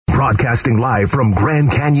Broadcasting live from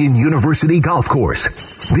Grand Canyon University Golf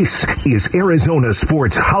Course. This is Arizona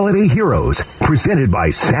Sports Holiday Heroes, presented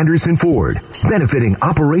by Sanderson Ford, benefiting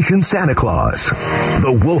Operation Santa Claus.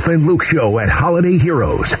 The Wolf and Luke Show at Holiday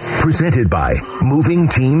Heroes, presented by Moving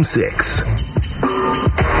Team 6.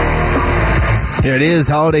 Here it is,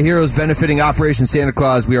 Holiday Heroes benefiting Operation Santa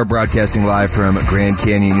Claus. We are broadcasting live from Grand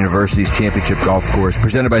Canyon University's Championship Golf Course,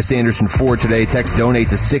 presented by Sanderson Ford today. Text donate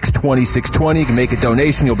to 620-620. You can make a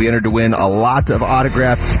donation. You'll be entered to win a lot of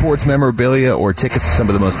autographed sports memorabilia or tickets to some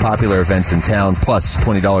of the most popular events in town. Plus,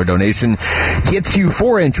 $20 donation gets you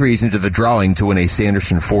 4 entries into the drawing to win a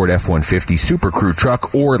Sanderson Ford F-150 Super Crew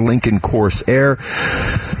truck or Lincoln Corsair.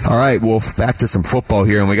 All right, Wolf, back to some football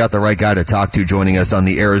here, and we got the right guy to talk to joining us on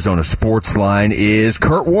the Arizona Sports Line is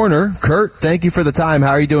Kurt Warner. Kurt, thank you for the time.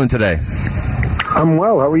 How are you doing today? I'm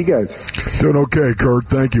well. How are you guys? Doing okay, Kurt.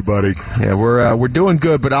 Thank you, buddy. Yeah, we're doing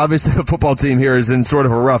good, but obviously the football team here is in sort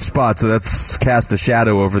of a rough spot, so that's cast a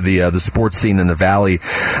shadow over the sports scene in the Valley.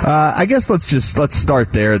 I guess let's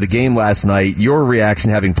start there. The game last night, your reaction,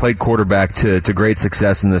 having played quarterback to great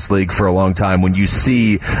success in this league for a long time, when you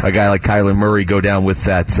see a guy like Kyler Murray go down with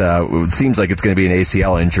that, it seems like it's going to be an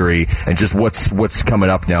ACL injury, and just what's coming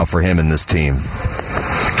up now for him and this team.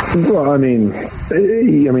 Well, I mean,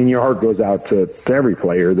 your heart goes out to every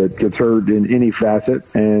player that gets hurt in any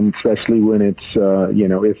facet, and especially when it's,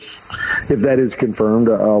 if that is confirmed,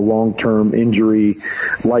 a long-term injury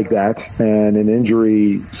like that, and an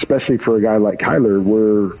injury, especially for a guy like Kyler,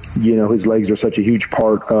 where, his legs are such a huge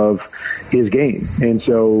part of his game. And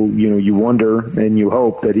so, you wonder and you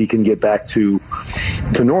hope that he can get back to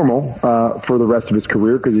normal for the rest of his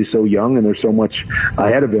career, because he's so young and there's so much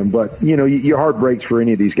ahead of him. But, your heart breaks for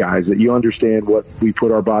any of these guys, that you understand what we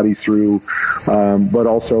put our bodies through, but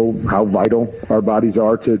also how vital our bodies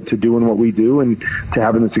are to doing what we do and to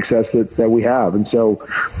having the success that we have. And so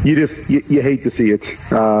you hate to see it.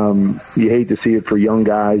 You hate to see it for young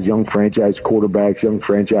guys, young franchise quarterbacks, young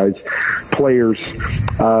franchise players,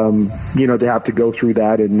 to have to go through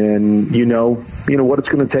that. And then, what it's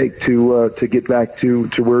going to take to get back to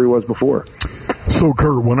where he was before. So,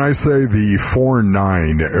 Kurt, when I say the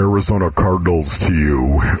 4-9 Arizona Cardinals to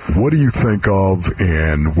you, what do you think of,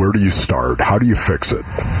 and where do you start? How do you fix it?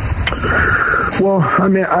 Well,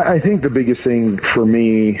 I think the biggest thing for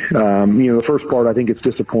me, the first part, I think it's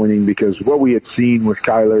disappointing, because what we had seen with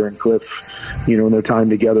Kyler and Cliff, in their time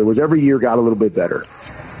together, was every year got a little bit better.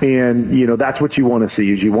 And, that's what you want to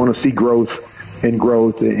see, is you want to see growth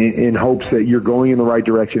in hopes that you're going in the right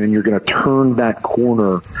direction and you're going to turn that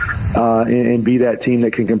corner and be that team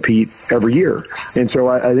that can compete every year. And so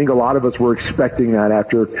I think a lot of us were expecting that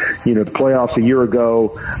after, the playoffs a year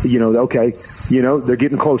ago, they're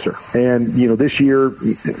getting closer. And, this year,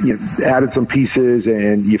 added some pieces,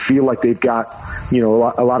 and you feel like they've got, a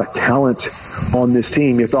lot of talent on this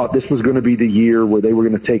team. You thought this was going to be the year where they were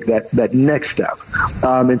going to take that next step.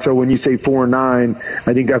 And so when you say 4-9,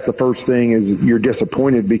 I think that's the first thing, is you're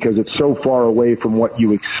disappointed because it's so far away from what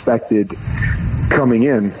you expected coming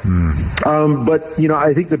in. But,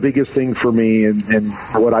 I think the biggest thing for me, and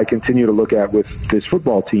what I continue to look at with this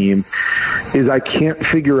football team, is I can't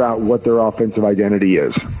figure out what their offensive identity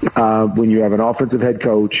is. When you have an offensive head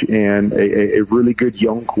coach and a really good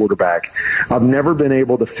young quarterback, I've never been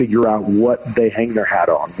able to figure out what they hang their hat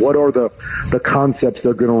on. What are the concepts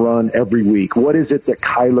they're going to run every week? What is it that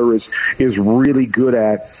Kyler is really good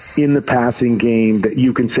at in the passing game, that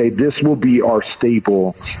you can say, this will be our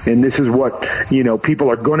staple, and this is what, people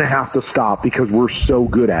are going to have to stop because we're so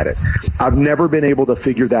good at it. I've never been able to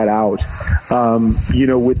figure that out,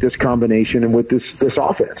 with this combination and with this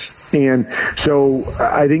offense. And so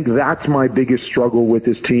I think that's my biggest struggle with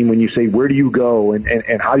this team. When you say, where do you go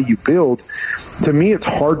and how do you build? To me, it's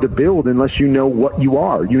hard to build unless you know what you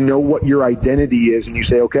are. You know what your identity is, and you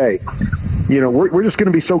say, okay, we're just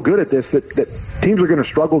going to be so good at this that teams are going to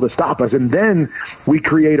struggle to stop us. And then we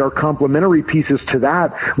create our complementary pieces to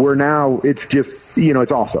that, where now it's just,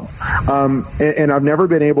 it's awesome. And I've never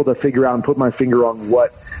been able to figure out and put my finger on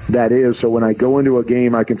what that is. So when I go into a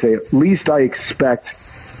game, I can say, at least I expect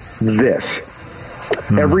this.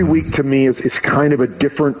 Every week to me is kind of a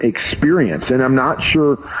different experience, and I'm not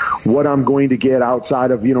sure what I'm going to get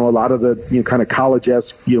outside of, a lot of the, kind of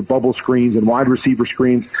college-esque, bubble screens and wide receiver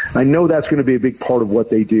screens. I know that's going to be a big part of what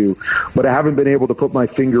they do, but I haven't been able to put my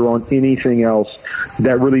finger on anything else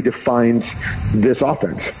that really defines this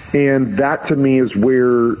offense. And that to me is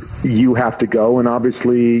where you have to go. And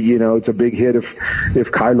obviously, it's a big hit if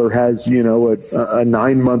Kyler has, a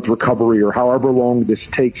 9-month recovery or however long this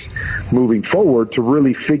takes moving forward to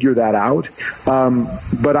really figure that out.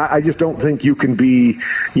 But I just don't think you can be,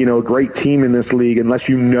 a great team in this league unless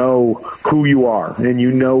you know who you are and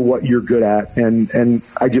you know what you're good at. And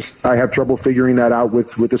I have trouble figuring that out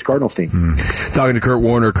with this Cardinals team. Talking to Kurt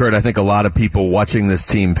Warner, Kurt, I think a lot of people watching this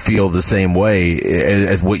team feel the same way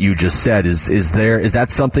as what you just said. Is that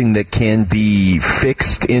something that can be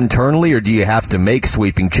fixed internally, or do you have to make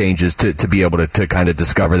sweeping changes to be able to kind of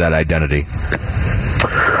discover that identity?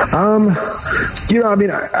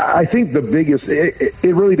 I think the biggest, it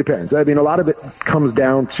really depends. I mean, a lot of it comes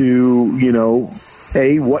down to,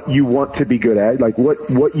 what you want to be good at, like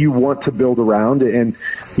what you want to build around. And,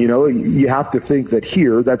 you have to think that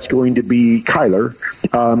here that's going to be Kyler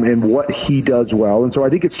and what he does well. And so I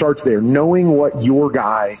think it starts there, knowing what your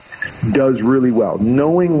guy does really well,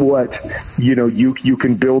 knowing what, you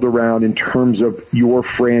can build around in terms of your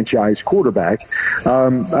franchise quarterback.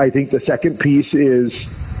 I think the second piece is,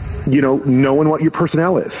 knowing what your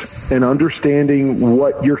personnel is and understanding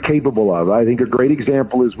what you're capable of. I think a great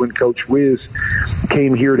example is when Coach Wiz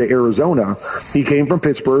came here to Arizona. He came from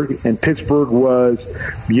Pittsburgh, and Pittsburgh was,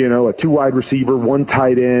 a 2 wide receiver, 1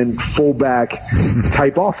 tight end, fullback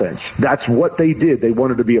type offense. That's what they did. They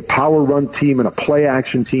wanted to be a power run team and a play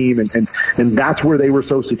action team, and that's where they were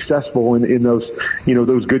so successful in those,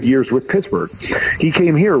 those good years with Pittsburgh. He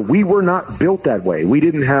came here. We were not built that way. We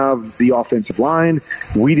didn't have the offensive line.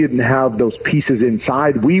 We didn't have those pieces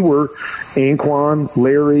inside. We were Anquan,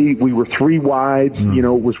 Larry. We were 3 wides. It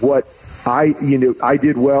was what I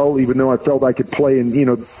did well, even though I felt I could play in,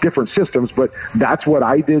 different systems, but that's what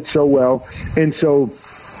I did so well. And so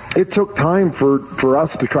it took time for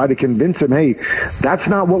us to try to convince him, hey, that's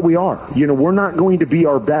not what we are. We're not going to be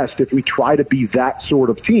our best if we try to be that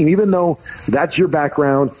sort of team, even though that's your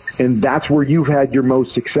background and that's where you've had your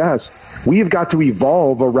most success. We have got to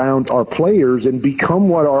evolve around our players and become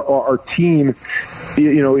what our team,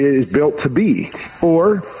 is built to be.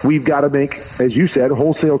 Or we've got to make, as you said,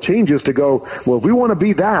 wholesale changes to go, well, if we want to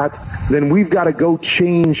be that, then we've got to go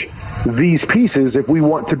change these pieces if we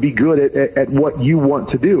want to be good at what you want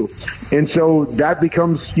to do. And so that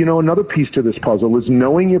becomes, another piece to this puzzle is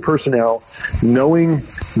knowing your personnel, knowing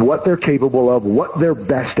what they're capable of, what they're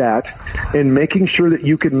best at, and making sure that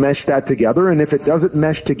you can mesh that together. And if it doesn't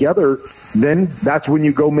mesh together, then that's when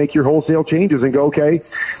you go make your wholesale changes and go, okay,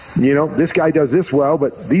 this guy does this well,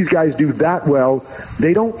 but these guys do that well.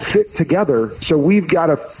 They don't fit together. So we've got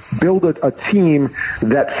to build a team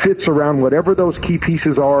that fits around whatever those key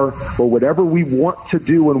pieces are or whatever we want to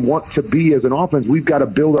do and want to be as an offense. We've got to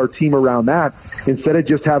build our team around that instead of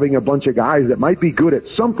just having a bunch of guys that might be good at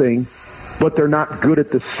something, but they're not good at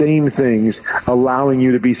the same things, allowing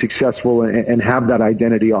you to be successful and have that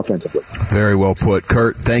identity offensively. Very well put.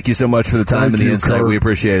 Kurt, thank you so much for the time and the insight. Kurt. We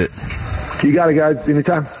appreciate it. You got it, guys.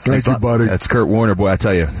 Anytime. Thank you, buddy. That's Kurt Warner. Boy, I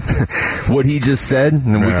tell you, what he just said,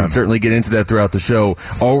 and we can certainly get into that throughout the show,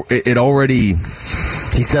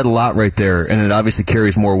 he said a lot right there, and it obviously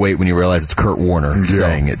carries more weight when you realize it's Kurt Warner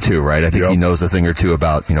saying it too, right? I think he knows a thing or two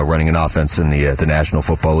about, running an offense in the National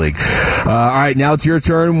Football League. All right, now it's your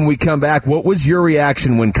turn. When we come back, what was your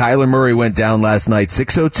reaction when Kyler Murray went down last night?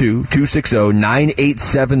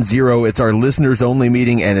 602-260-9870. It's our listeners-only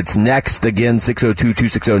meeting, and it's next. Again,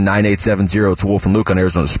 602-260-9870. It's Wolf and Luke on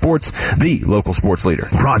Arizona Sports, the local sports leader.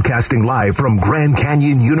 Broadcasting live from Grand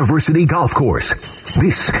Canyon University Golf Course.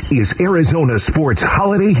 This is Arizona Sports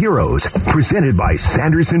Holiday Heroes, presented by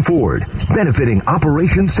Sanderson Ford, benefiting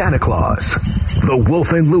Operation Santa Claus. The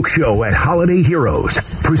Wolf and Luke Show at Holiday Heroes,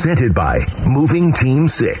 presented by Moving Team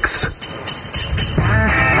 6.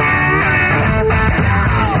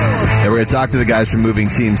 We're going to talk to the guys from Moving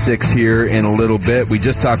Team 6 here in a little bit. We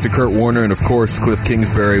just talked to Kurt Warner, and of course, Cliff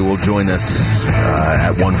Kingsbury will join us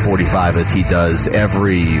at 1:45 as he does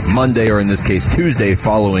every Monday, or in this case, Tuesday,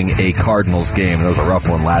 following a Cardinals game. That was a rough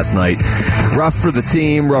one last night. Rough for the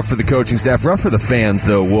team, rough for the coaching staff, rough for the fans,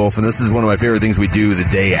 though, Wolf. And this is one of my favorite things we do the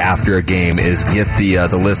day after a game is get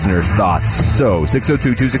the listeners' thoughts. So,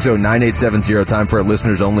 602-260-9870, time for a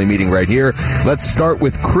listeners-only meeting right here. Let's start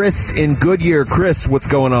with Chris in Goodyear. Chris, what's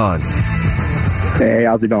going on? Hey,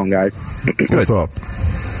 how's it going, guys? What's up?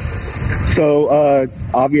 So,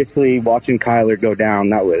 obviously, watching Kyler go down,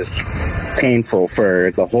 that was painful for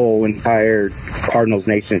the whole entire Cardinals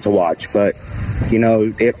nation to watch. But,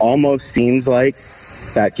 it almost seems like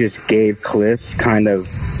that just gave Cliff kind of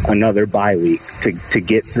another bye week to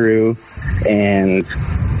get through. And,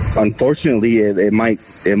 unfortunately, it might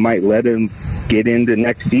let him get into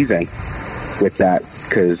next season with that,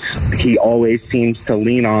 because he always seems to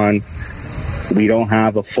lean on, we don't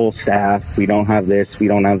have a full staff, we don't have this, we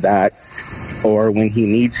don't have that. Or when he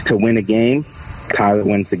needs to win a game, Kyler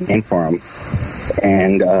wins the game for him.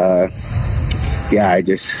 And,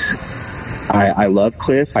 I love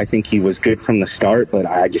Cliff. I think he was good from the start, but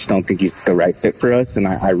I just don't think he's the right fit for us. And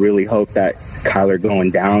I really hope that Kyler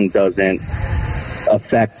going down doesn't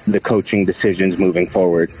affect the coaching decisions moving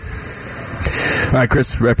forward. All right,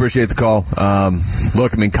 Chris, I appreciate the call.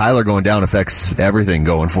 Look, I mean, Kyler going down affects everything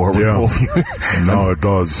going forward. Yeah. No, it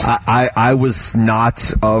does. I was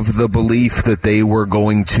not of the belief that they were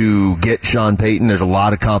going to get Sean Payton. There's a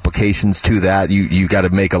lot of complications to that. You got to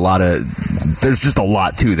make there's just a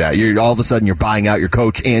lot to that. All of a sudden, you're buying out your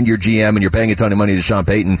coach and your GM, and you're paying a ton of money to Sean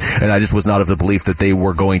Payton, and I just was not of the belief that they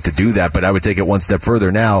were going to do that. But I would take it one step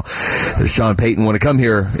further now. Does Sean Payton want to come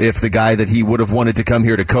here if the guy that he would have wanted to come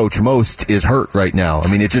here to coach most is hurt right now?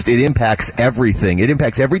 I mean, it impacts everything. It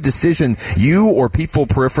impacts every decision you or people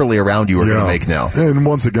peripherally around you are going to make now. And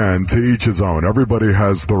once again, to each his own. Everybody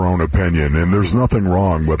has their own opinion, and there's nothing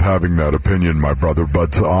wrong with having that opinion, my brother.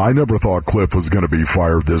 But I never thought Cliff was going to be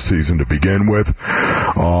fired this season to begin with.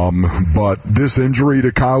 But this injury to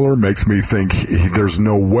Kyler makes me think there's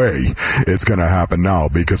no way it's going to happen now,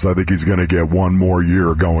 because I think he's going to get one more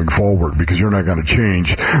year going forward, because you're not going to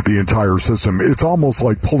change the entire system. It's almost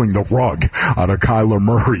like pulling the rug out of Kyler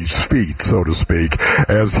Murray's feet, so to speak,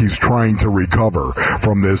 as he's trying to recover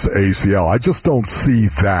from this ACL. I just don't see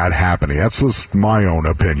that happening. That's just my own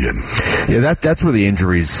opinion. Yeah, that's where the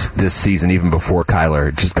injuries this season, even before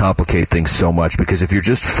Kyler, just complicate things so much, because if you're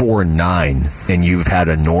just 4-9 and you've had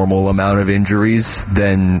a normal amount of injuries,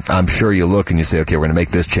 then I'm sure you look and you say, okay, we're going to make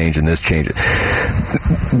this change and this change.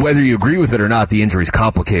 Whether you agree with it or not, the injuries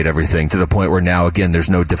complicate everything to the point where now, again, there's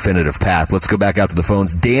no definitive path. Let's go back out to the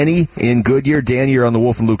phones. Danny in Goodyear. Danny, you're on the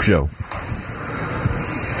Wolf and Luke Show.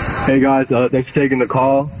 Hey guys, thanks for taking the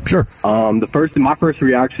call. Sure. My first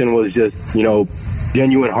reaction was just,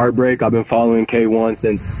 genuine heartbreak. I've been following K1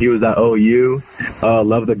 since he was at OU.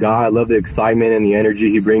 Love the guy. I love the excitement and the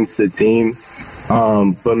energy he brings to the team.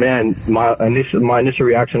 But man, my initial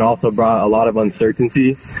reaction also brought a lot of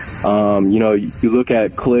uncertainty. You look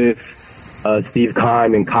at Cliff, Steve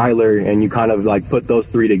Keim, and Kyler, and you kind of like put those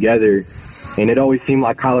three together, and it always seemed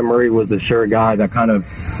like Kyler Murray was the sure guy that kind of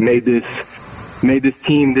made this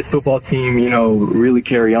football team, really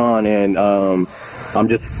carry on. And I'm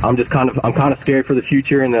kind of scared for the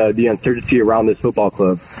future and the uncertainty around this football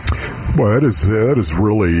club. Well, that is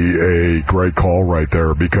really a great call right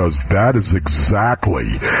there, because that is exactly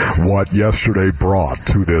what yesterday brought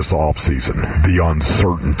to this offseason, the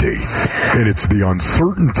uncertainty. And it's the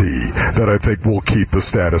uncertainty that I think will keep the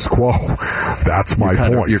status quo. That's my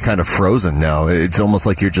point. You're kind of frozen now. It's almost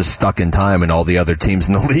like you're just stuck in time, and all the other teams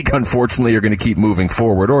in the league, unfortunately, are going to keep moving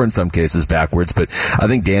forward, or in some cases backwards. But I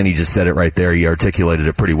think Danny just said it right there. He articulated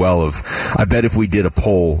it pretty well. I bet if we did a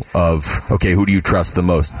poll of, okay, who do you trust the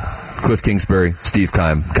most? Cliff Kingsbury, Steve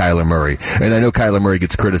Keim, Kyler Murray. And I know Kyler Murray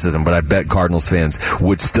gets criticism, but I bet Cardinals fans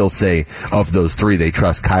would still say of those three, they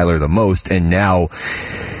trust Kyler the most. And now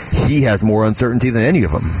he has more uncertainty than any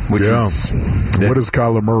of them. What is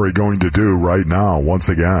Kyler Murray going to do right now? Once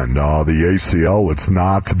again, the ACL, it's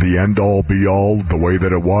not the end-all, be-all the way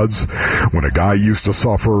that it was. When a guy used to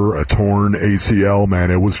suffer a torn ACL, man,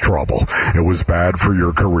 it was trouble. It was bad for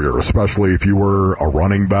your career, especially if you were a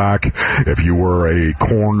running back, if you were a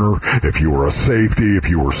corner, if you were a safety, if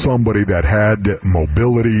you were somebody that had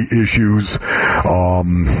mobility issues,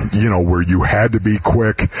 where you had to be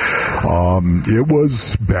quick. It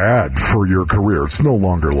was bad for your career. It's no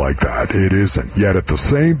longer like that. It isn't. Yet at the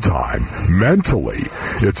same time, mentally,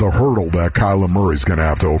 it's a hurdle that Kyler Murray's going to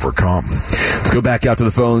have to overcome. Let's go back out to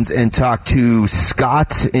the phones and talk to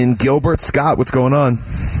Scott in Gilbert. Scott, what's going on?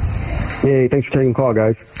 Hey, thanks for taking the call,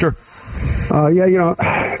 guys. Sure.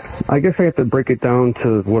 I guess I have to break it down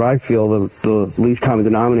to what I feel the least common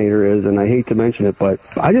denominator is, and I hate to mention it, but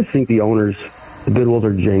I just think the owners, the Bidwells,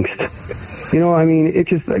 are jinxed. It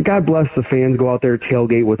just, God bless the fans go out there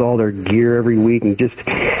tailgate with all their gear every week, and it's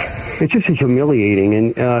just humiliating.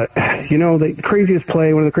 And, the craziest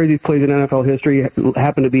play, one of the craziest plays in NFL history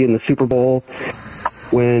happened to be in the Super Bowl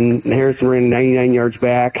when Harrison ran 99 yards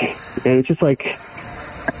back. And it's just like,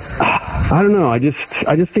 I don't know. I just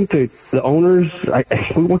think the owners,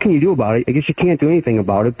 what can you do about it? I guess you can't do anything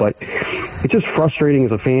about it, but it's just frustrating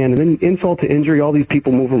as a fan. And then insult to injury, all these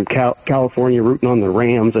people move from California rooting on the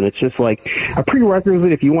Rams, and it's just like a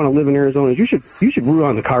prerequisite if you want to live in Arizona. You should root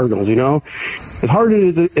on the Cardinals. As hard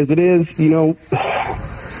as it is,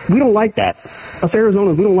 we don't like that. Us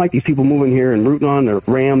Arizonans, we don't like these people moving here and rooting on the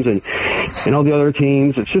Rams and all the other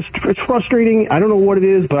teams. It's frustrating. I don't know what it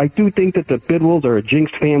is, but I do think that the Bidwells are a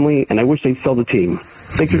jinxed family, and I wish they'd sell the team.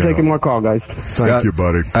 Thanks for taking my call, guys. Thank you,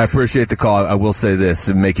 buddy. I appreciate the call. I will say this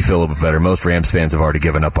and make you feel a little bit better. Most Rams fans have already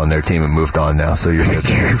given up on their team and moved on now, so you're good.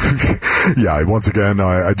 Yeah, once again,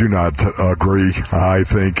 I do not agree. I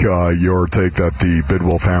think your take that the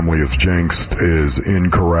Bidwell family is jinxed is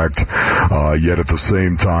incorrect. Yet at the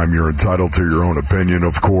same time, you're entitled to your own opinion,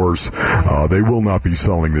 of course. They will not be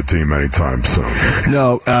selling the team anytime soon.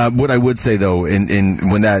 No, what I would say, though,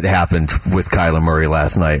 when that happened with Kyler Murray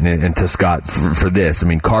last night, and to Scott for this, I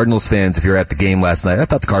mean, Cardinals fans, if you're at the game last night, I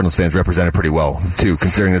thought the Cardinals fans represented pretty well, too,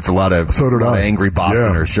 considering it's a lot of angry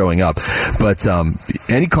Bostoners showing up. But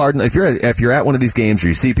any Cardinal, if you're at one of these games or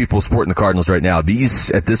you see people supporting the Cardinals right now,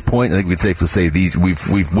 these, at this point, I think we'd safely say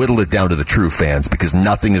we've whittled it down to the true fans because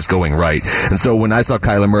nothing is going right. And so when I saw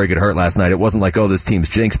Kyler Murray get hurt last night, it wasn't like, oh, this team's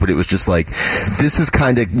jinxed, but it was just like, this has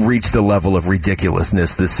kind of reached the level of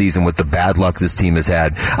ridiculousness this season with the bad luck this team has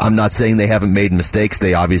had. I'm not saying they haven't made mistakes.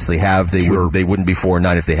 They obviously have. They wouldn't be 4-9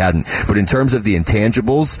 if they hadn't. But in terms of the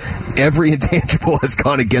intangibles, every intangible has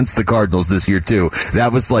gone against the Cardinals this year too.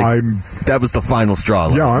 That was the final straw.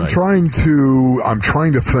 Yeah, I'm trying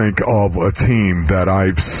to think of a team that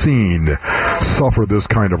I've seen suffer this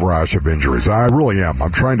kind of rash of injuries. I really am.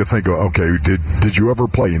 I'm trying to think of, okay, did you ever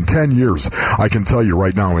play in 10 years? I can tell you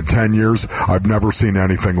right now, in 10 years, I've never seen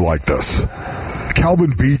anything like this.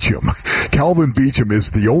 Calvin Beachum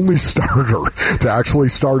is the only starter to actually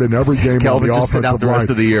start in every game on the offensive line.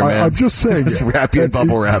 Of the year, man. I'm just saying. Wrap you in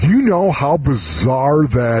bubble wrap. Do you know how bizarre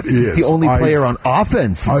that is? He's the only player on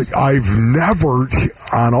offense. I've never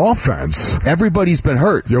on offense. Everybody's been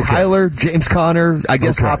hurt. Okay. Kyler, James Conner. I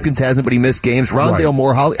guess Hopkins hasn't, but he missed games. Rondale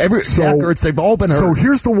Moore, Zach Ertz. They've all been hurt. So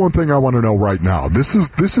here's the one thing I want to know right now. This is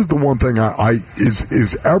the one thing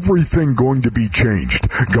is everything going to be changed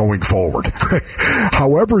going forward?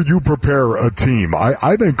 However you prepare a team,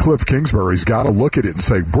 I think Cliff Kingsbury's got to look at it and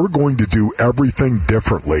say, we're going to do everything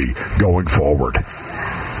differently going forward.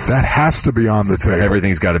 That has to be on the table.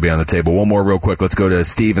 Everything's got to be on the table. One more real quick. Let's go to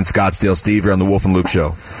Steve in Scottsdale. Steve, you're on the Wolf and Luke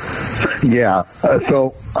Show. Yeah,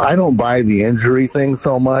 so I don't buy the injury thing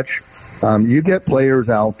so much. You get players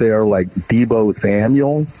out there like Deebo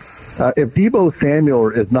Samuel. If Deebo Samuel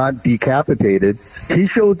is not decapitated, he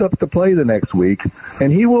shows up to play the next week,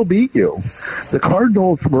 and he will beat you. The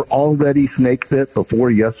Cardinals were already snake bit before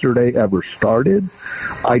yesterday ever started.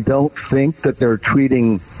 I don't think that they're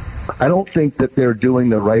doing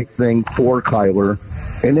the right thing for Kyler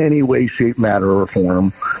in any way, shape, matter, or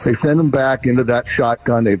form. They send him back into that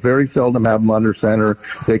shotgun. They very seldom have him under center.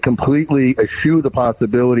 They completely eschew the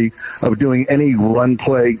possibility of doing any run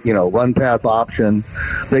play, run pass option.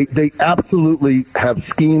 They absolutely have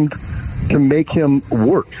schemed to make him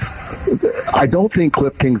worse. I don't think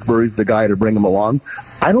Cliff Kingsbury's the guy to bring him along.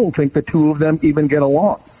 I don't think the two of them even get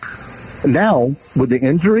along. Now, with the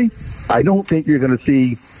injury, I don't think you're going to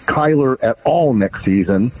see Kyler at all next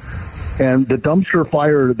season. And the dumpster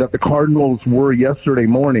fire that the Cardinals were yesterday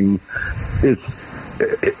morning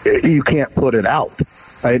you can't put it out.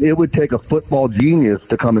 It would take a football genius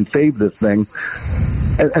to come and save this thing.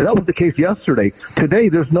 And that was the case yesterday. Today,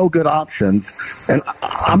 there's no good options. And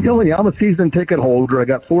I'm telling you, I'm a season ticket holder. I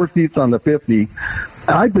got 4 seats on the 50. And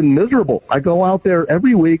I've been miserable. I go out there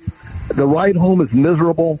every week. The ride home is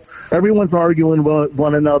miserable. Everyone's arguing with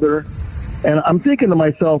one another. And I'm thinking to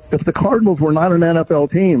myself, if the Cardinals were not an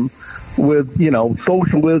NFL team with,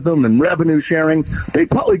 socialism and revenue sharing, they'd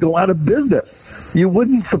probably go out of business. You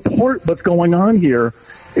wouldn't support what's going on here.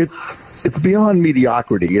 It's beyond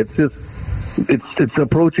mediocrity. It's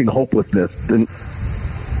approaching hopelessness. And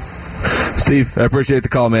Steve, I appreciate the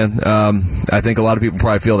call, man. I think a lot of people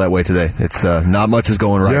probably feel that way today. It's not much is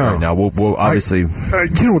going right now. We'll obviously.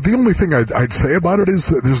 The only thing I'd say about it is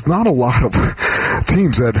there's not a lot of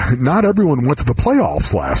teams that not everyone went to the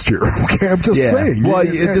playoffs last year. Okay, I'm just saying. Well,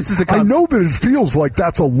 this is I know that it feels like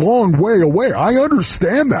that's a long way away. I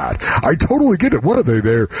understand that. I totally get it. What are they?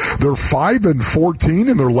 They're 5-14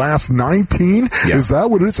 in their last 19. Yeah. Is that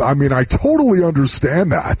what it is? I mean, I totally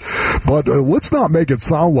understand that. But let's not make it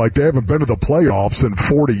sound like they haven't been to the playoffs in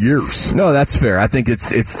 40 years. No, that's fair. I think it's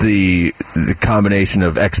the combination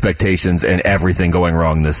of expectations and everything going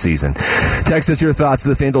wrong this season. Text us your thoughts to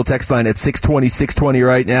the FanDuel text line at 620-620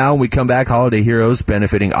 right now. When we come back, Holiday Heroes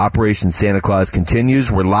benefiting Operation Santa Claus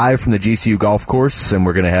continues. We're live from the GCU golf course, and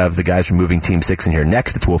we're going to have the guys from Moving Team 6 in here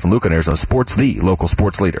next. It's Wolf and Luke on Arizona Sports, the local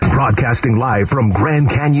sports leader. Broadcasting live from Grand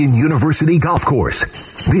Canyon University Golf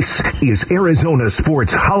Course. This is Arizona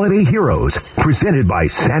Sports Holiday Heroes, presented by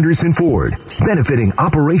Sanderson Ford, benefiting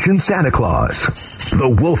Operation Santa Claus. The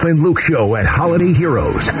Wolf and Luke Show at Holiday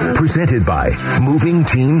Heroes, presented by Moving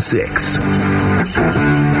Team 6. All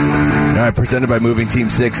All right, presented by Moving Team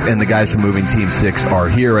 6, and the guys from Moving Team 6 are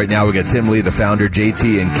here right now. We got Tim Lee, the founder,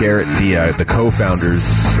 JT and Carrot, the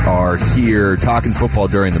co-founders, are here talking football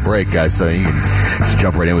during the break, guys. So you can just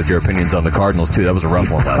jump right in with your opinions on the Cardinals too. That was a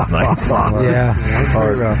rough one last night. Yeah,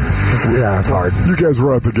 it's hard. You guys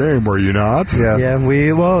were at the game, were you not? Yeah.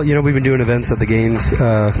 We've been doing events at the games,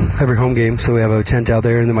 every home game. So we have a tent out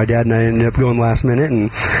there, and then my dad and I ended up going last minute,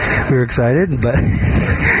 and we were excited, but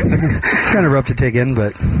kind of rough to take in.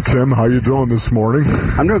 But Tim, how you doing this morning?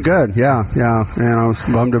 I'm doing good. Yeah. And I was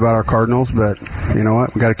bummed about our Cardinals, but you know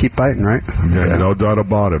what? We got to keep fighting, right? Yeah, no doubt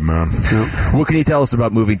about it, man. Yeah. What can you tell us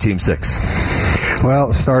about Moving Team 6?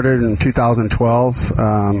 Well, it started in 2012.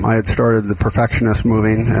 I had started the Perfectionist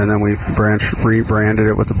Moving, and then we rebranded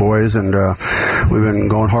it with the boys, and we've been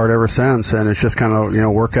going hard ever since. And it's just kind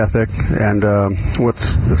of work ethic, and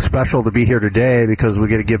what's special to be here today because we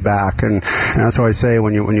get to give back, and that's why I say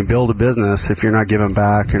when you build a business, if you're not giving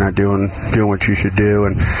back, you're not doing what you should do,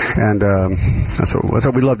 and that's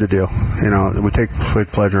what we love to do. We take great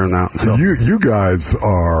pleasure in that. So you guys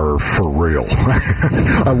are for real.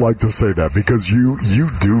 I like to say that because you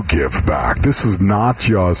do give back. This is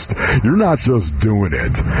you're not just doing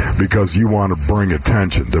it because you want to bring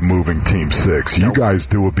attention to Moving Team 6. You guys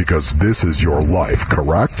do it because this is your life,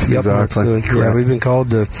 correct? Yep, exactly. Yeah, we've been called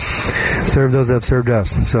to serve those that have served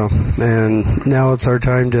us. So, and now it's our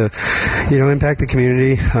time to, impact the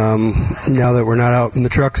community. Now that we're not out in the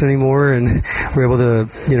trucks anymore, and we're able to,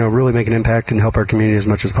 really make an impact and help our community as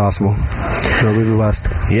much as possible. So we've been blessed.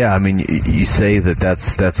 Yeah, I mean, you say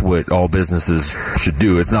that's what all businesses should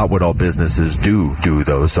do. It's not what all businesses do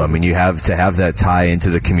though. So I mean, you have to have that tie into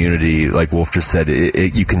the community. Like Wolf just said,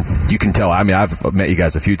 you can tell. I mean, I've met you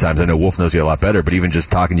guys a few times. I know Wolf knows you a lot better, but even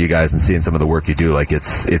just talking to you guys and seeing some of the work you do, like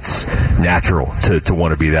it's natural to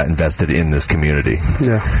want to be that invested in this community.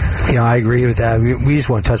 Yeah, I agree with that. We just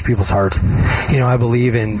want to touch people's hearts. I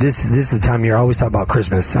believe in this is the time of year. I always talk about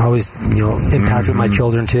Christmas. I always impact with my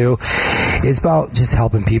children too. It's about just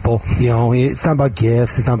helping people. It's not about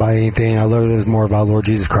gifts. It's not about anything. I learned it was more about Lord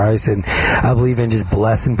Jesus Christ, and I believe in just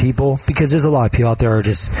blessing people because there's a lot of people out there who are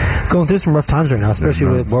just going through some rough times right now, especially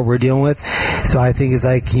with what we're dealing with. So I think it's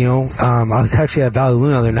like, I was actually at Valley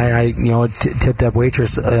Luna the other night, and I tipped that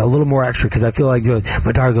waitress a little more extra because I feel like doing it.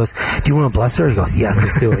 My daughter goes, "Do you want to bless her?" He goes, "Yes,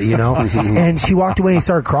 let's do it," And she walked away and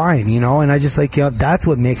started crying, and I just that's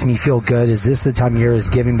what makes me feel good. Is this the time of year is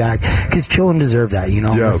giving back because children deserve that,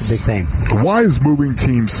 Yes. That's a big thing. Why is Moving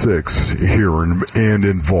Team 6 here and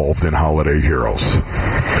involved in Holiday Heroes?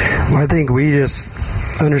 Well, I think we just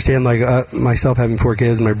understand, myself having 4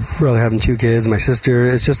 kids, my brother having 2 kids, my sister.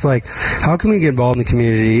 It's just how can we get involved in the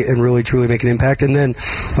community and really truly make an impact? And then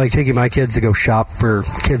taking my kids to go shop for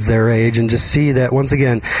kids their age and just see that once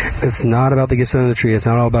again, it's not about the gifts under the tree. It's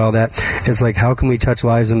not all about all that. It's how can we touch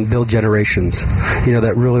lives and build generations,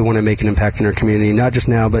 that really want to make an impact in our community, not just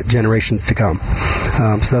now, but generations to come.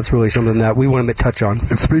 So that's really something that we want to touch on.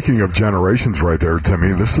 And speaking of generations right there,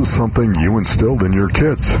 Timmy, this is something you instilled in your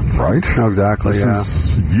kids, right? Oh, exactly. This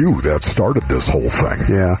is you that started this whole thing.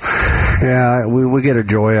 Yeah, we get a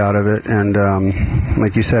joy out of it, and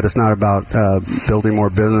like you said, it's not about building more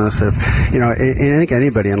business. If I think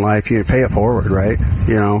anybody in life, you pay it forward, right?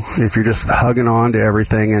 If you're just hugging on to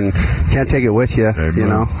everything and can't take it with you,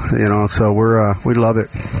 Amen. So we love it,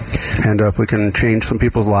 and if we can change some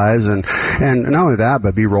people's lives, and not only that,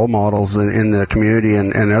 but be role models in the community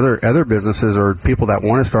and other businesses or people that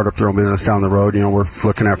want to start up their own business down the road. We're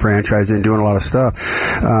looking at franchising and doing a lot of stuff.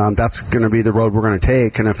 That's going to be the road we're going to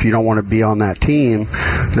take, and if you don't want to be on that team,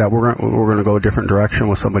 that we're going to go a different direction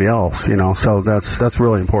with somebody else. So that's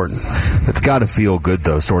really important. It's got to feel good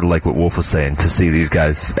though, sort of like what Wolf was saying, to see these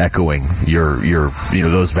guys echoing your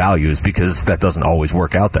those values, because that doesn't always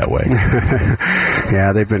work out that way.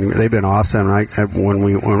 Yeah, they've been awesome. When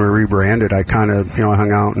we rebranded, I kind of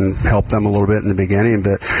hung out and helped them a little bit in the beginning,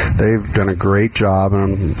 but they've done a great job, and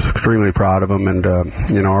I'm extremely proud of them. And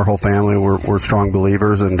our whole family, we're strong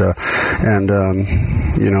believers, and that's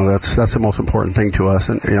the most important thing to us.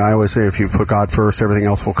 And I always say, if you put God first, everything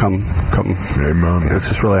else will come. Amen. It's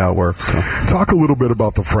just really how it works. So. Talk a little bit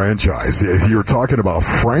about the franchise. You're talking about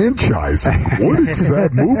franchising. What is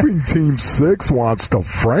that? Moving Team 6 wants to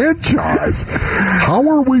franchise. How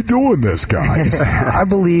are we doing this, guys? I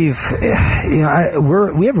believe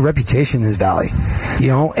we have a reputation in this valley.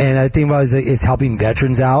 And I think about is helping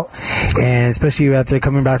veterans out, and especially after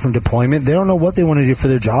coming back from deployment, they don't know what they want to do for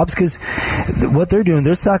their jobs because what they're doing,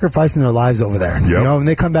 they're sacrificing their lives over there. Yep. When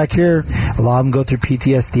they come back here, a lot of them go through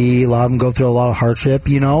PTSD, a lot of them go through a lot of hardship,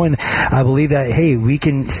 and I believe that, hey, we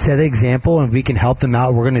can set an example and we can help them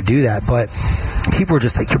out. We're going to do that. But people are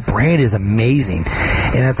just like, your brand is amazing.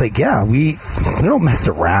 And it's like, yeah, we don't mess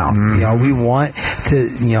around. Mm-hmm. We want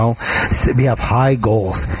to, we have high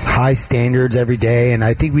goals, high standards every day. And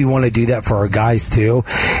I think we want to do that for our guys too.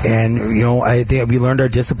 And, I think we learned our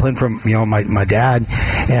discipline from, my dad.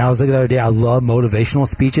 And I was looking the other day, I love motivational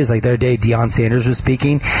speeches. Like the other day, Deion Sanders was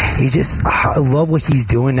speaking. I love what he's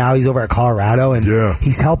doing now. He's over at Colorado, and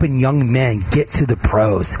he's helping young men get to the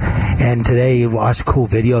pros. And today, you watched a cool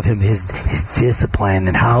video of him, his discipline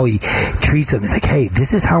and how he treats them. It's like, hey,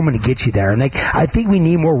 this is how I'm going to get you there. And I think we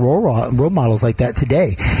need more role models like that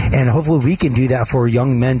today. And hopefully we can do that for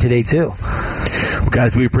young men today too. Well,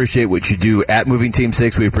 guys, we appreciate what you do at Moving Team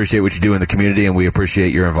 6. We appreciate what you do in the community, and we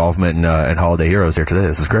appreciate your involvement in Holiday Heroes here today.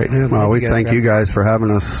 This is great. Well, we thank you guys for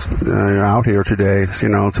having us out here today. It's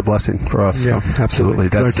a blessing for us. Yeah, absolutely.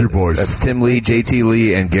 Thank you, boys. That's Tim Lee, JT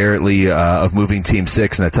Lee, and Garrett Lee of Moving Team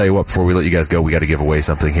 6. And I tell you what, before we let you guys go, we got to give away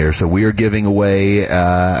something here. So we are giving away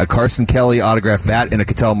a Carson Kelly autographed bat and a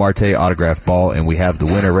Ketel Marte autographed ball, and we have the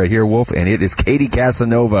winner right here, Wolf, and it is Katie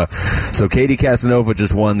Casanova. So Katie Casanova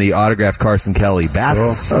just won the autographed Carson Kelly bat. Oh,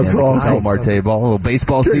 that's awesome. Ketel Marte ball. A little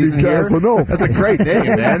baseball Katie season Casanova. here. That's a great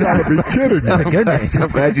name, man. You gotta be kidding. That's a good name. I'm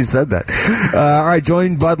glad you said that. All right,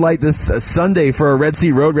 join Bud Light this Sunday for a Red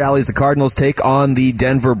Sea Road Rally as the Cardinals take on the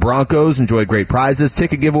Denver Broncos. Enjoy great prizes,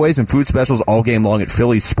 ticket giveaways, and food specials all game long at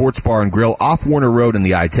Philly's Sports Bar and Grill off Warner Road in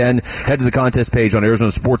the I-10. Head to the contest page on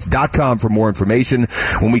ArizonaSports.com for more information.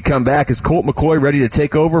 When we come back, is Colt McCoy ready to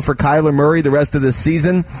take over for Kyler Murray the rest of this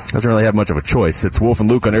season? Doesn't really have much of a choice. It's Wolf and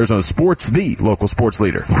Luke on Arizona Sports, the local sports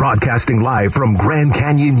leader. Broadcasting live from Grand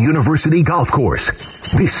Canyon University Golf Course.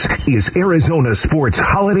 This is Arizona Sports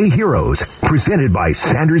Holiday Heroes, presented by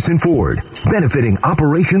Sanderson Ford, benefiting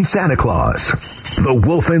Operation Santa Claus. The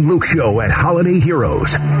Wolf and Luke Show at Holiday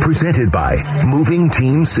Heroes, presented by Moving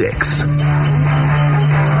Team 6.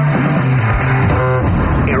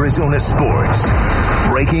 Arizona Sports.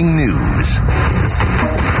 Breaking news.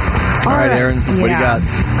 All right, Aaron, what do you got?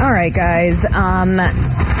 All right, guys.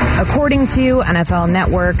 According to NFL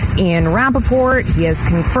Network's Ian Rappaport, he has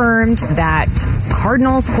confirmed that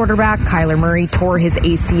Cardinals quarterback Kyler Murray tore his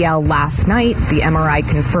ACL last night. The MRI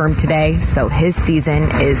confirmed today, so his season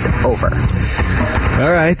is over. All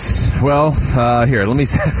right. Well, here, let me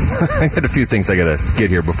I got a few things I got to get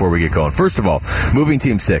here before we get going. First of all, Moving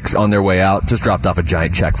Team 6 on their way out just dropped off a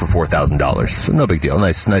giant check for $4,000. So no big deal.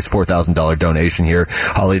 Nice $4,000 donation here.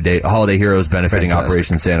 Holiday Heroes benefiting Fantastic.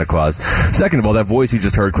 Operation Santa Claus. Second of all, that voice you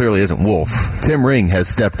just heard clearly isn't Wolf. Tim Ring has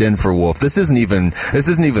stepped in for Wolf. This isn't even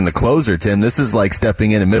the closer, Tim. This is like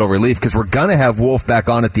stepping in middle relief because we're gonna have Wolf back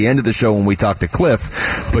on at the end of the show when we talk to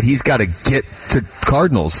Cliff, but he's got to get to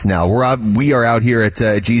Cardinals now. We are out here at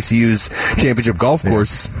GCU's championship golf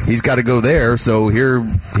course. Yeah. He's got to go there, so here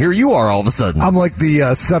you are all of a sudden. I'm like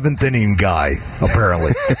the seventh inning guy,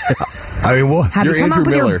 apparently. I mean, have you come up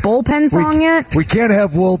with your bullpen song yet? We can't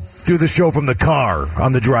have Will do the show from the car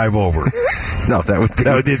on the drive over. No,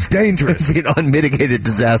 it's dangerous. It'd be an unmitigated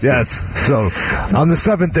disaster. Yes. So I'm the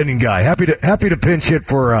seventh inning guy. Happy to pinch hit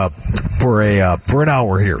for an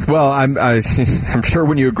hour here. Well, I'm sure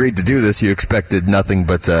when you agreed to do this, you expected nothing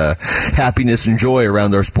but happiness and joy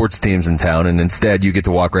around our sports teams in town, and instead you get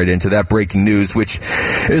to walk right into that breaking news, which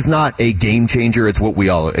is not a game changer. It's what we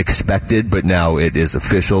all expected, but now it is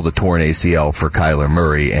official: the torn ACL for Kyler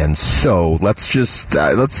Murray. And so let's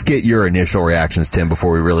get your initial reactions, Tim,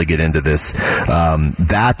 before we really get into this.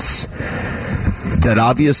 That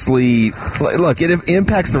obviously, look, it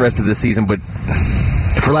impacts the rest of the season, but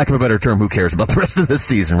for lack of a better term, who cares about the rest of this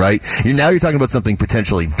season, right? Now you're talking about something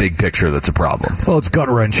potentially big picture that's a problem. Well, it's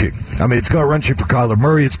gut-wrenching. I mean, it's gut-wrenching for Kyler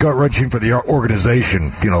Murray. It's gut-wrenching for the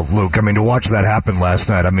organization, Luke. I mean, to watch that happen last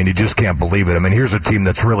night, I mean, you just can't believe it. I mean, here's a team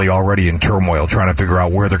that's really already in turmoil, trying to figure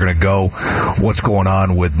out where they're going to go, what's going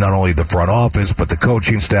on with not only the front office, but the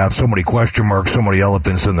coaching staff. So many question marks, so many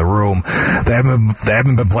elephants in the room. They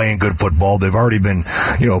haven't been playing good football. They've already been,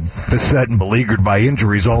 beset and beleaguered by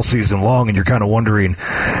injuries all season long, and you're kind of wondering,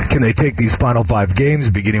 can they take these final 5 games,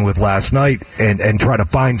 beginning with last night, and try to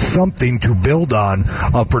find something to build on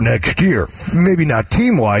for next year? Maybe not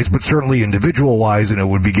team-wise, but certainly individual-wise, and it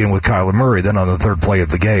would begin with Kyler Murray. Then on the third play of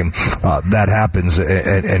the game, that happens,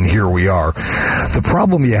 and here we are. The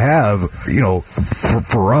problem you have,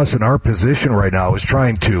 for us in our position right now is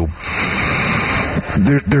trying to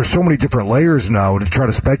there's so many different layers now to try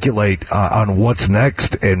to speculate on what's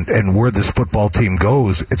next and where this football team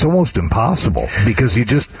goes. It's almost impossible because you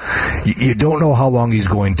don't know how long he's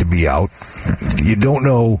going to be out. You don't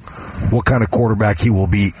know what kind of quarterback he will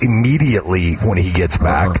be immediately when he gets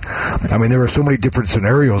back. I mean, there are so many different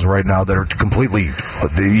scenarios right now that are completely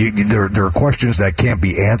there are questions that can't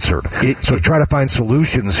be answered. So try to find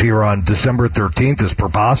solutions here on December 13th is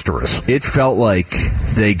preposterous. It felt like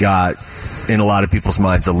they got, in a lot of people's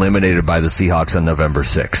minds, eliminated by the Seahawks on November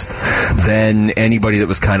 6th. Then anybody that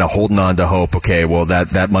was kind of holding on to hope, okay, well,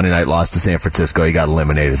 that Monday night loss to San Francisco, he got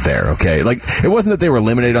eliminated there, okay? Like, it wasn't that they were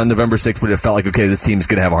eliminated on November 6th, but it felt like, okay, this team's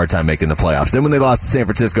going to have a hard time making the playoffs. Then when they lost to San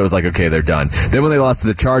Francisco, it was like, okay, they're done. Then when they lost to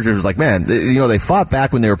the Chargers, it was like, man, they fought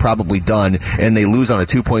back when they were probably done, and they lose on a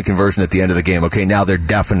 2-point conversion at the end of the game. Okay, now they're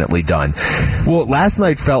definitely done. Well, last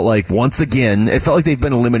night felt like, once again, it felt like they've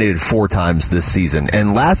been eliminated 4 times this season.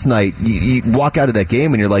 And last night, you walk out of that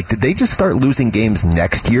game and you're like, did they just start losing games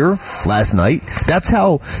next year last night? That's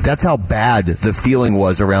how bad the feeling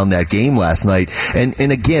was around that game last night.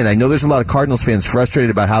 And again, I know there's a lot of Cardinals fans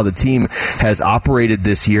frustrated about how the team has operated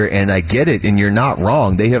this year, and I get it, and you're not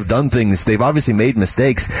wrong. They have done things, they've obviously made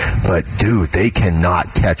mistakes, but dude, they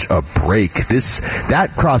cannot catch a break.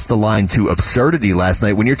 That crossed the line to absurdity last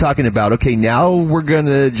night when you're talking about, okay, now we're going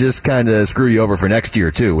to just kind of screw you over for next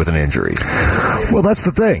year too with an injury. Well, that's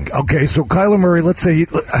the thing. Okay, so Kyler Murray, let's say,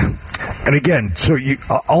 and again, so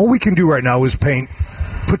all we can do right now is paint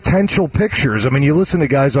potential pictures. I mean, you listen to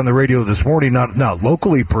guys on the radio this morning, not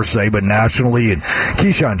locally per se, but nationally, and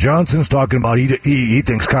Keyshawn Johnson's talking about he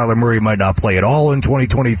thinks Kyler Murray might not play at all in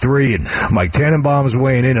 2023, and Mike Tannenbaum's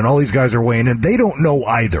weighing in, and all these guys are weighing in. They don't know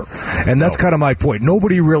either, and that's kind of my point.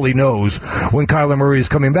 Nobody really knows when Kyler Murray is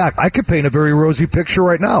coming back. I could paint a very rosy picture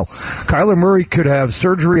right now. Kyler Murray could have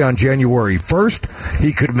surgery on January 1st.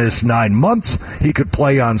 He could miss 9 months. He could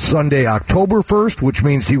play on Sunday, October 1st, which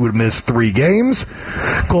means he would miss 3 games.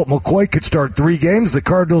 Colt McCoy could start 3 games. The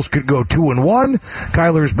Cardinals could go 2-1.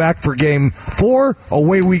 Kyler's back for game 4.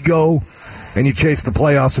 Away we go. And you chase the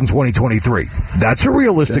playoffs in 2023. That's a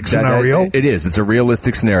realistic scenario. It is. It's a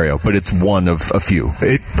realistic scenario, but it's one of a few.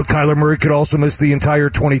 But Kyler Murray could also miss the entire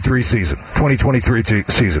 2023 season.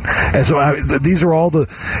 And so these are all the.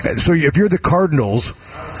 So if you're the Cardinals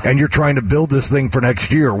and you're trying to build this thing for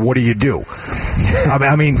next year, what do you do?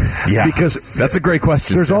 I mean, yeah, because that's a great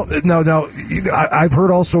question. There's I've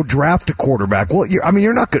heard also draft a quarterback. Well,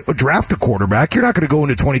 you're not going to draft a quarterback. You're not going to go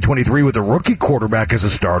into 2023 with a rookie quarterback as a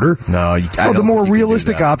starter. No. The more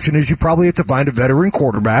realistic option is you probably have to find a veteran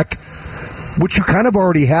quarterback, which you kind of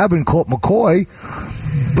already have in Colt McCoy.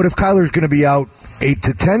 But if Kyler's going to be out 8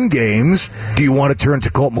 to 10 games, do you want to turn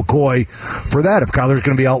to Colt McCoy for that? If Kyler's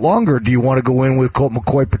going to be out longer, do you want to go in with Colt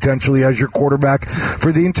McCoy potentially as your quarterback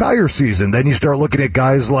for the entire season? Then you start looking at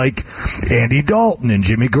guys like Andy Dalton and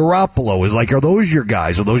Jimmy Garoppolo. Are those your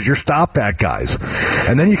guys? Are those your stopback guys?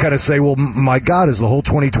 And then you kind of say, well, my God, is the whole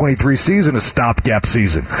 2023 season a stopgap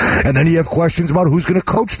season? And then you have questions about who's going to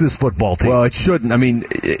coach this football team. Well, it shouldn't. I mean,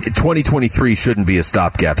 2023 shouldn't be a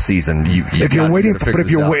stopgap season. If you're waiting for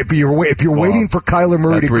Kyler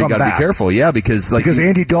Murray to come back, that's where you got to be careful. Yeah, because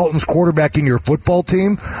Andy Dalton's quarterbacking your football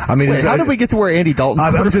team. I mean, how did we get to where Andy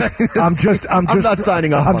Dalton's quarterback? I'm not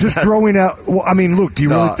signing off. I'm just throwing out. Well, I mean, look, do you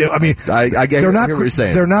really? I mean, I get what you're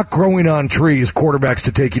saying. They're not growing on trees, quarterbacks,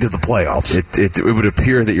 to take you to the playoffs. It would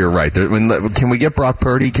appear that you're right. Can we get Brock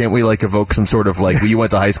Purdy? Can't we evoke some sort of well, you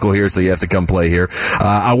went to high school here, so you have to come play here?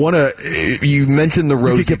 I want to. You mentioned the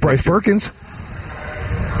Rosy. You could get Bryce Perkins.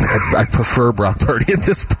 I prefer Brock Purdy at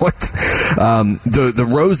this point. The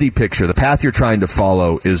rosy picture, the path you're trying to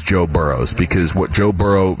follow is Joe Burrow's, because what Joe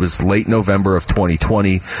Burrow was late November of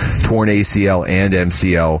 2020, torn ACL and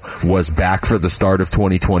MCL, was back for the start of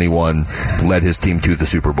 2021, led his team to the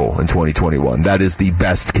Super Bowl in 2021. That is the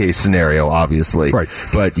best case scenario, obviously. Right.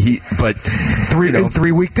 But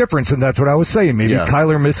 3 week difference, and that's what I was saying. Maybe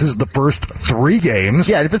Kyler misses the first 3 games.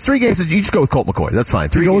 Yeah, if it's 3 games, you just go with Colt McCoy. That's fine.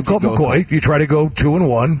 You go with Colt McCoy. You try to go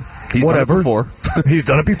 2-1. He's whatever. Done it before. He's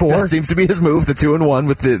done it before. That seems to be his move, the 2-1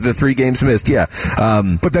 with the 3 games missed. Yeah.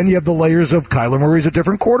 But then you have the layers of Kyler Murray's a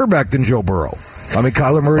different quarterback than Joe Burrow. I mean,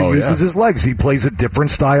 Kyler Murray uses his legs. He plays a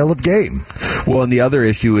different style of game. Well, and the other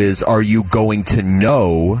issue is, are you going to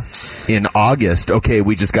know in August, okay,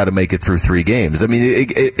 we just got to make it through 3 games? I mean,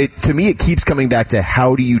 to me, it keeps coming back to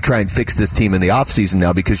how do you try and fix this team in the offseason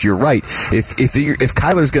now? Because you're right. If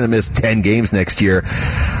Kyler's going to miss 10 games next year,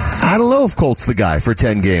 I don't know if Colt's the guy for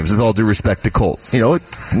 10 games, with all due respect to Colt.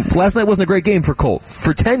 Last night wasn't a great game for Colt.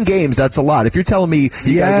 For 10 games, that's a lot. If you're telling me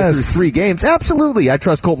you got to get through 3 games, absolutely. I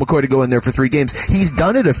trust Colt McCoy to go in there for 3 games. He's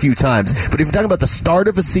done it a few times. But if you're talking about the start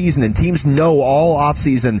of a season, and teams know all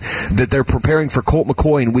offseason that they're preparing for Colt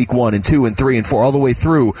McCoy in week 1 and 2 and 3 and 4 all the way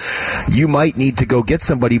through, you might need to go get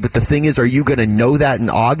somebody. But the thing is, are you going to know that in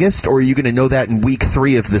August, or are you going to know that in week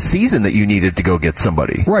 3 of the season that you needed to go get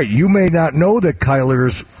somebody? Right. You may not know that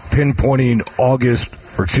Kyler's pinpointing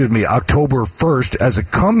October 1st as a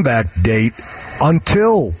comeback date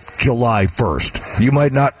until July 1st. You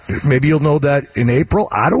might not, maybe you'll know that in April.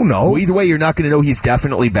 I don't know. Well, either way, you're not going to know he's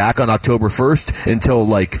definitely back on October 1st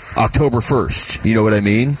until October 1st. You know what I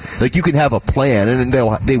mean? You can have a plan, and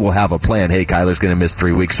they will have a plan. Hey, Kyler's going to miss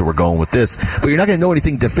 3 weeks, so we're going with this. But you're not going to know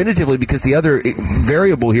anything definitively, because the other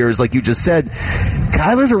variable here is, like you just said,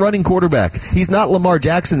 Kyler's a running quarterback. He's not Lamar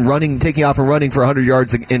Jackson taking off and running for 100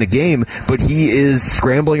 yards in a game, but he is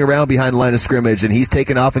scrambling around behind the line of scrimmage, and he's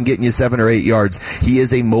taking off and getting you 7 or 8 yards. He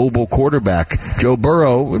is a mobile quarterback. Joe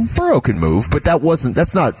Burrow can move, but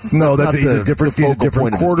he's a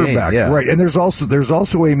different quarterback. Yeah. Right. And there's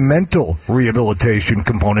also a mental rehabilitation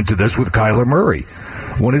component to this with Kyler Murray.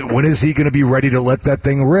 When is he going to be ready to let that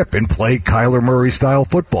thing rip and play Kyler Murray style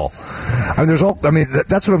football? That's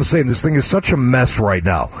what I'm saying. This thing is such a mess right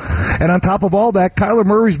now. And on top of all that, Kyler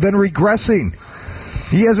Murray's been regressing.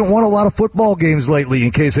 He hasn't won a lot of football games lately,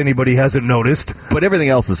 in case anybody hasn't noticed. But everything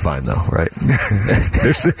else is fine, though, right?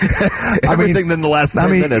 Everything in the last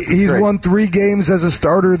 10 minutes. He's won 3 games as a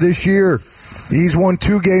starter this year. He's won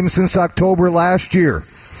 2 games since October last year.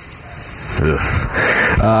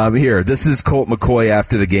 Here, this is Colt McCoy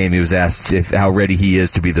after the game. He was asked how ready he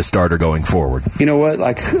is to be the starter going forward. You know what?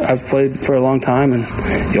 I've played for a long time, and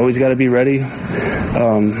you always got to be ready.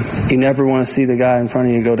 You never want to see the guy in front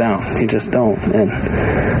of you go down. You just don't. And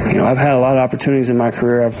I've had a lot of opportunities in my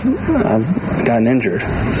career. I've gotten injured,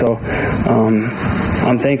 so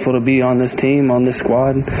I'm thankful to be on this team, on this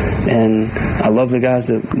squad, and I love the guys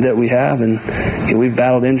that we have. And we've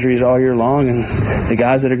battled injuries all year long, and the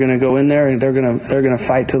guys that are going to go in there, they're going to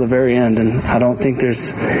fight till the very end. And I don't think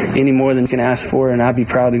there's any more than you can ask for, and I'd be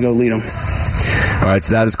proud to go lead them. All right,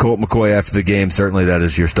 so that is Colt McCoy after the game. Certainly that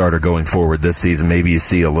is your starter going forward this season. Maybe you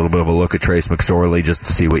see a little bit of a look at Trace McSorley just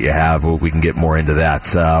to see what you have. We can get more into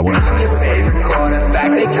that. I'm your favorite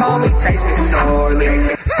quarterback. They call me Trace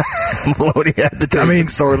McSorley. Maloney had the Trace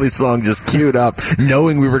McSorley song just queued up,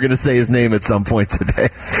 knowing we were going to say his name at some point today.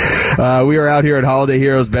 We are out here at Holiday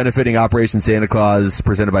Heroes benefiting Operation Santa Claus,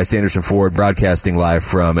 presented by Sanderson Ford, broadcasting live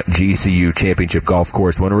from GCU Championship Golf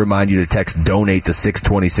Course. I want to remind you to text DONATE to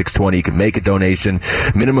 620-620. You can make a donation.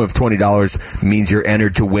 Minimum of $20 means you're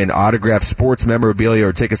entered to win autographed sports memorabilia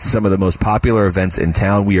or tickets to some of the most popular events in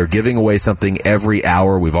town. We are giving away something every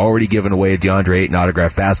hour. We've already given away a DeAndre Ayton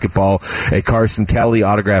autographed basketball, a Carson Kelly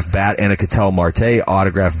autographed bat, and a Cattell Marte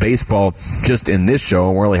autographed baseball just in this show,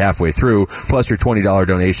 and we're only halfway through. Plus, your $20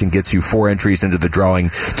 donation gets you 4 entries into the drawing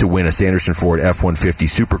to win a Sanderson Ford F-150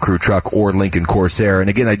 Super Crew truck or Lincoln Corsair. And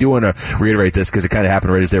again, I do want to reiterate this because it kind of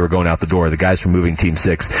happened right as they were going out the door. The guys from Moving Team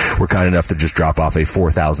 6 were kind enough to just drop off a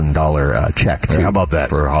 $4,000 check. How about that?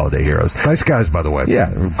 For Holiday Heroes. Nice guys, by the way.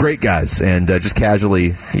 Yeah, great guys. And just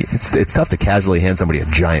casually, it's tough to casually hand somebody a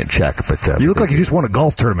giant check. But you look like you just won a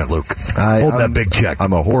golf tournament, Luke. Hold that big check.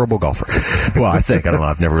 I'm a horrible golfer. Well, I think. I don't know.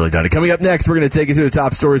 I've never really done it. Coming up next, we're going to take you through the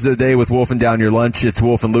top stories of the day with Wolf and Down Your Lunch. It's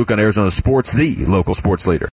Wolf and Luke on Arizona Sports, the local sports leader.